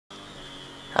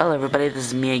Hello everybody, this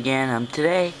is me again.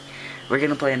 Today we're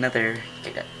gonna play another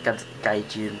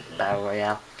Daikaiju Battle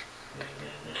Royale.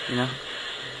 You know?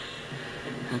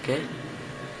 Okay.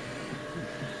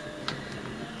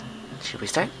 Should we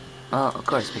start? Well, of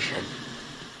course we should.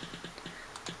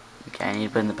 Okay, I need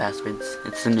to put in the passwords.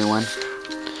 It's the new one.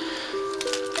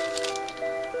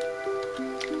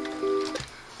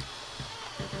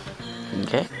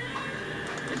 Okay.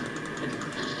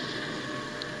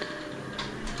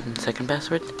 And second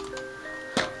password.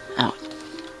 Oh.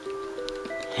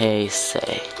 Hey,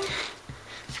 say.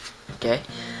 Okay.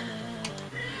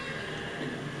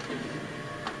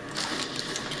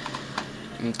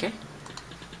 Okay.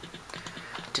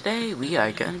 Today we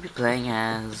are going to be playing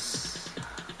as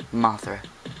Mothra.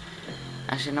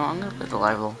 Actually, no, I'm going to play the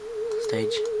larval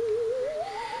stage.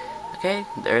 Okay,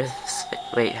 the Earth's...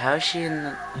 Wait, how is she in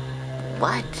the...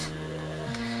 What?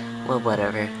 Well,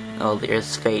 whatever. Oh, the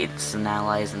Earth's fates and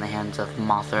allies in the hands of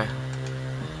Mothra.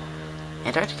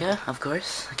 Antarctica, of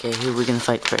course. Okay, who are we gonna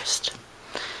fight first?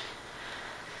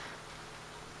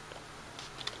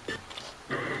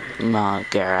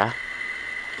 Mothra.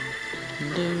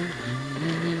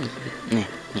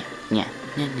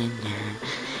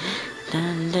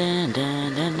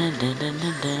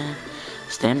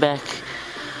 Stand back,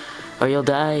 or you'll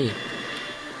die.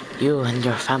 You and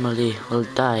your family will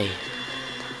die.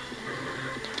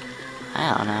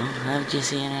 I don't know. Haven't you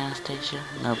seen Anastasia?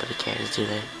 Nobody cares, do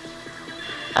they?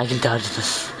 I can dodge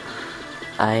this.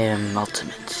 I am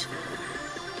ultimate.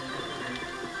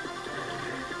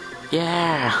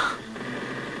 Yeah.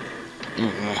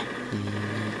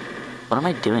 What am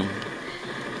I doing?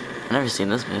 I've never seen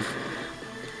this move.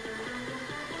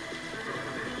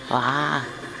 Ah.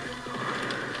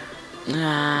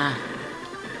 Ah.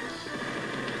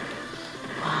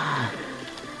 Ah.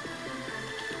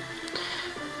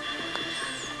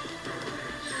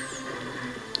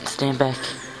 Stand back,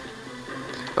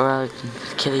 or I'll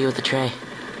kill you with a tray.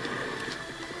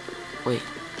 Wait,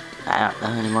 I don't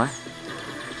know anymore.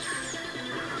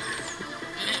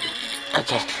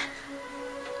 Okay.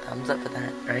 Thumbs up for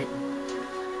that, right?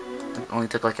 It only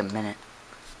took like a minute.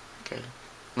 Okay.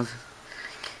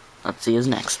 Let's see who's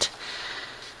next.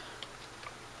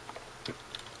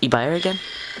 You buy her again?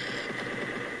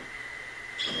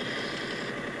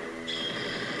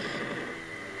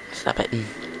 Stop it.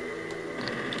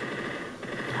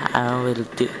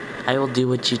 I will do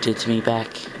what you did to me back.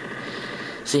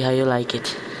 See how you like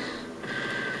it.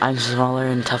 I'm smaller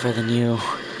and tougher than you.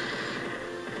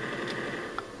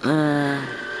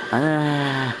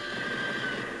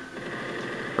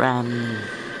 Ram.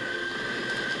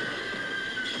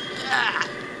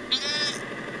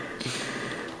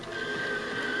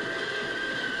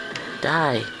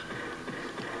 Die.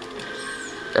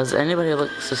 Does anybody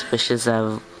look suspicious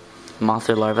of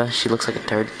Mothra larva? She looks like a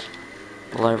turd.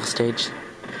 The larval stage.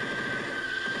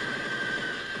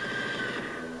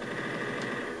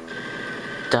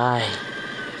 Die.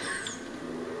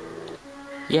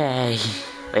 Yay.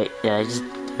 Wait, did I just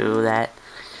do that?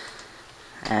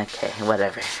 Okay,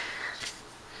 whatever.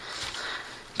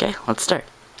 Okay, let's start.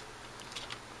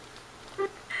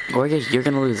 You're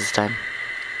gonna lose this time.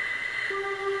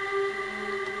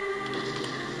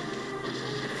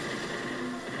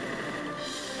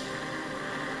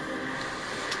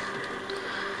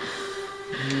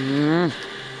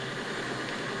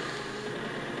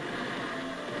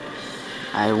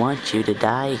 I want you to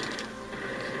die.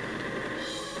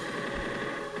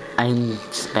 I'm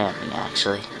spamming,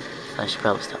 actually. So I should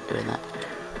probably stop doing that.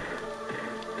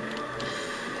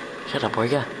 Shut up,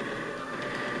 Orga.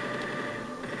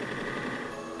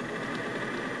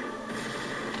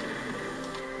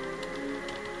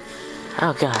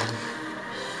 Oh, God.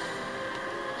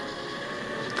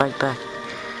 Fight back.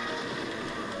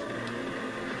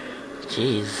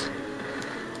 Jeez.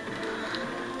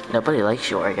 Nobody likes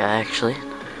you, Orga, actually.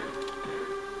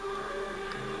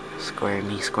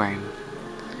 Squirmy, squirm.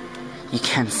 You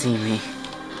can't see me.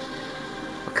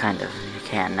 Well, kind of. You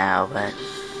can now, but...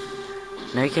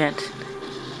 No, you can't.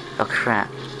 Oh, crap.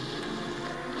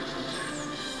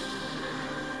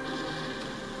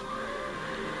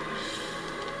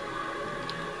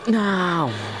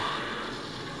 No!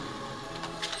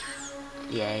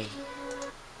 Yay.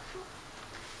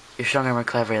 You're stronger and more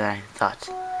clever than I thought.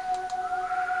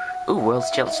 Ooh,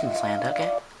 World's Gelatinous Land,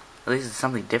 okay. At least it's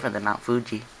something different than Mount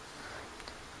Fuji.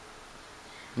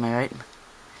 Am I right?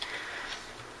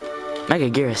 Mega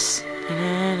Gearus.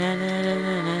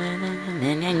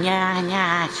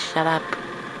 Shut up.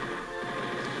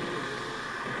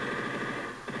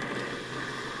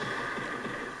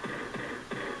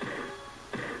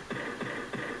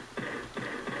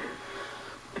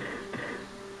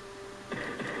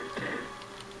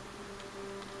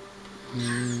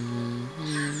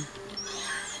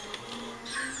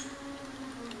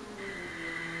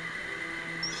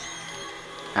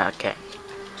 Okay.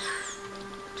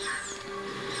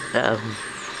 Uh-oh.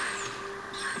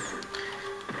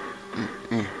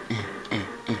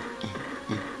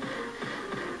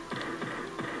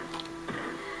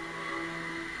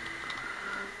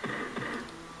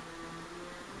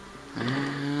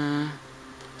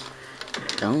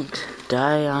 Don't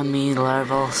die on me,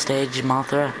 larval stage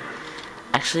Mothra.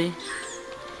 Actually,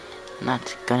 I'm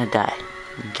not gonna die,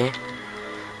 okay?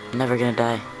 I'm never gonna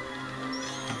die.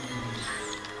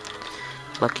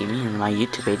 Lucky me, and my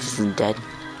YouTube page isn't dead.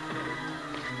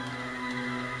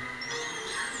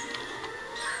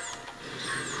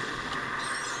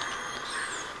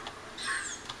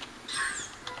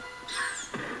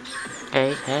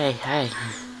 Hey, hey, hey.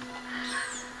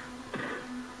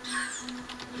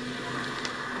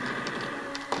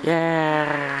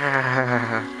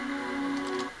 Yeah.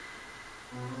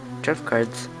 Trump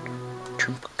cards.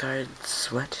 Trump cards.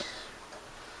 What?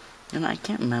 No, I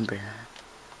can't remember.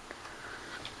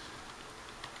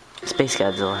 Space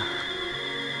Godzilla.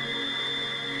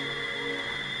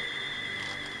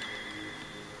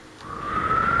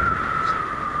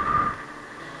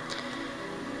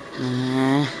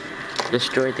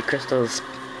 Destroyed the crystals.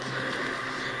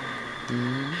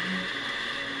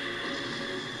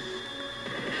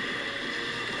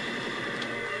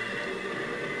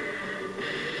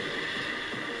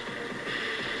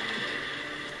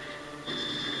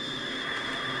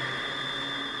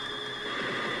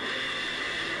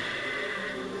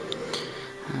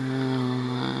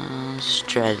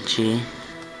 Strategy.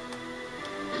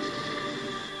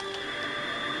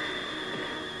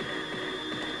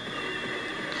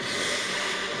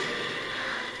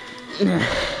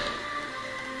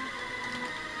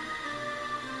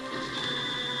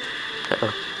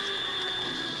 Uh-oh.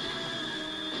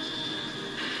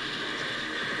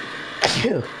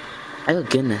 Phew. Oh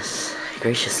goodness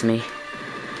gracious me.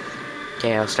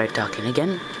 Okay, I'll start talking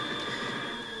again.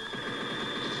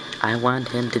 I want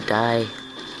him to die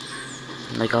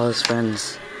like all his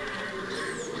friends.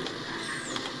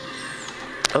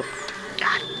 Oh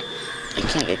god, I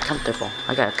can't get comfortable.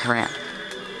 I got a cramp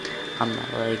on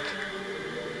my leg.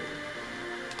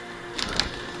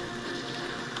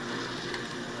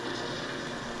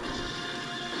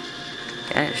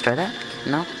 Can I just try that?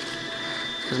 No?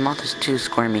 Because Mothra's too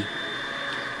squirmy.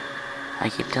 I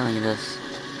keep telling you this.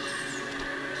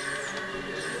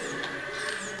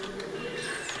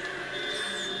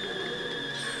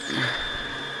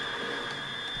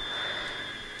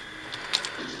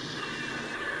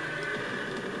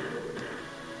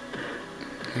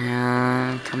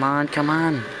 Yeah, come on, come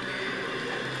on.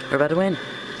 We're about to win.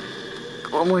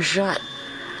 One more shot.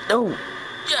 Oh,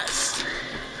 yes.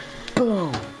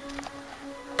 Boom.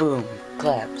 Boom.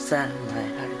 Clap. Sound my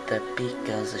heart. The beat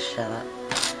goes a shut up.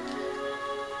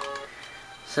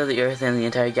 So the Earth and the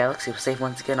entire galaxy was safe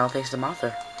once again, all thanks to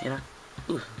Mothra, you know?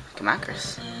 Ooh, come on,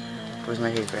 Chris. Where's my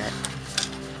favorite at?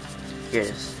 Here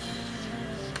it is.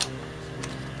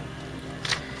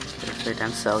 Straight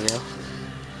down Selgo.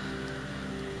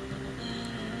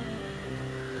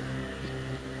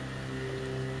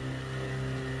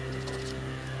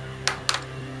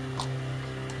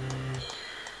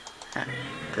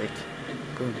 Click.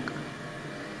 Boom.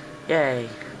 Yay.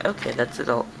 Okay, that's it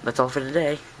all. That's all for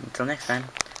today. Until next time.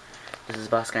 This is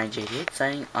Boss Guy JD8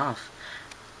 signing off.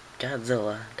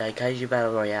 Godzilla Daikaiju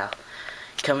Battle Royale.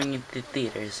 Coming into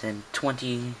theaters in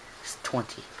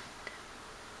 2020.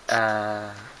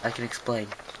 I can explain.